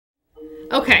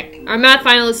Okay, our math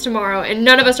final is tomorrow, and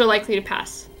none of us are likely to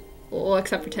pass. Well,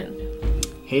 except for Tim.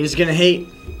 Haters gonna hate.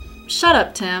 Shut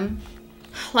up, Tim.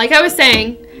 Like I was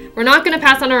saying, we're not going to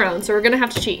pass on our own, so we're going to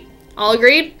have to cheat. All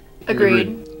agreed?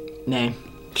 Agreed. Nay.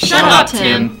 Shut up,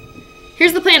 Tim.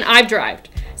 Here's the plan I've derived.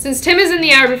 Since Tim is in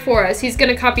the hour before us, he's going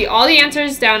to copy all the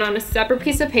answers down on a separate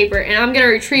piece of paper, and I'm going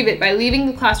to retrieve it by leaving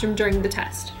the classroom during the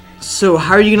test. So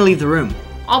how are you gonna leave the room?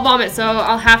 I'll vomit, so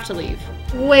I'll have to leave.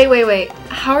 Wait.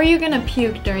 How are you gonna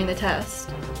puke during the test?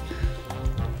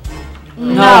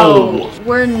 No.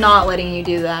 We're not letting you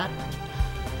do that.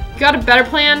 You got a better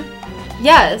plan?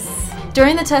 Yes.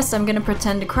 During the test, I'm gonna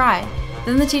pretend to cry.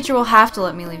 Then the teacher will have to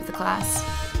let me leave the class.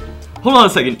 Hold on a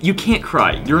second. You can't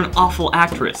cry. You're an awful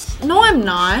actress. No, I'm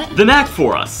not. Then act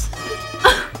for us.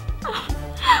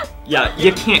 Yeah,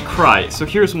 you can't cry, so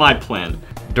here's my plan.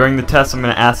 During the test, I'm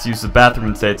going to ask to use the bathroom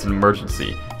and say it's an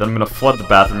emergency. Then I'm going to flood the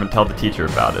bathroom and tell the teacher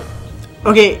about it.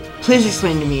 Okay, please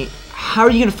explain to me, how are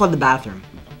you gonna flood the bathroom?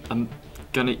 I'm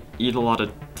gonna eat a lot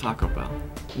of Taco Bell.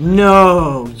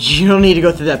 No, you don't need to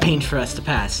go through that pain for us to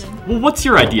pass. Well, what's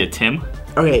your idea, Tim?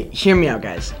 Okay, hear me out,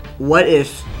 guys. What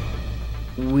if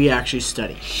we actually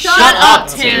study? Shut up,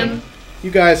 Tim!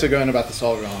 You guys are going about this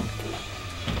all wrong.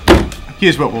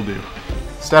 Here's what we'll do.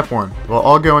 Step 1. We'll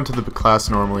all go into the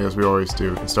class normally as we always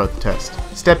do and start the test.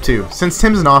 Step 2. Since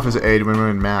Tim's an office aide when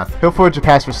we're in math, he'll forge a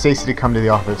pass for Stacy to come to the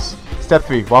office. Step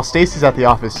 3. While Stacy's at the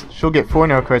office, she'll get 4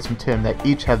 note cards from Tim that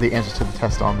each have the answers to the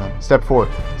test on them. Step 4.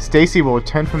 Stacy will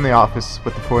return from the office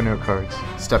with the 4 note cards.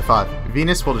 Step 5.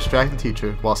 Venus will distract the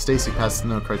teacher while Stacy passes the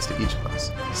note cards to each of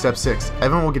us. Step 6.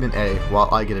 Evan will get an A while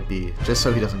I get a B, just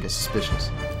so he doesn't get suspicious.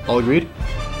 All agreed?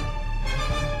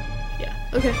 Yeah,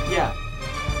 okay. Yeah.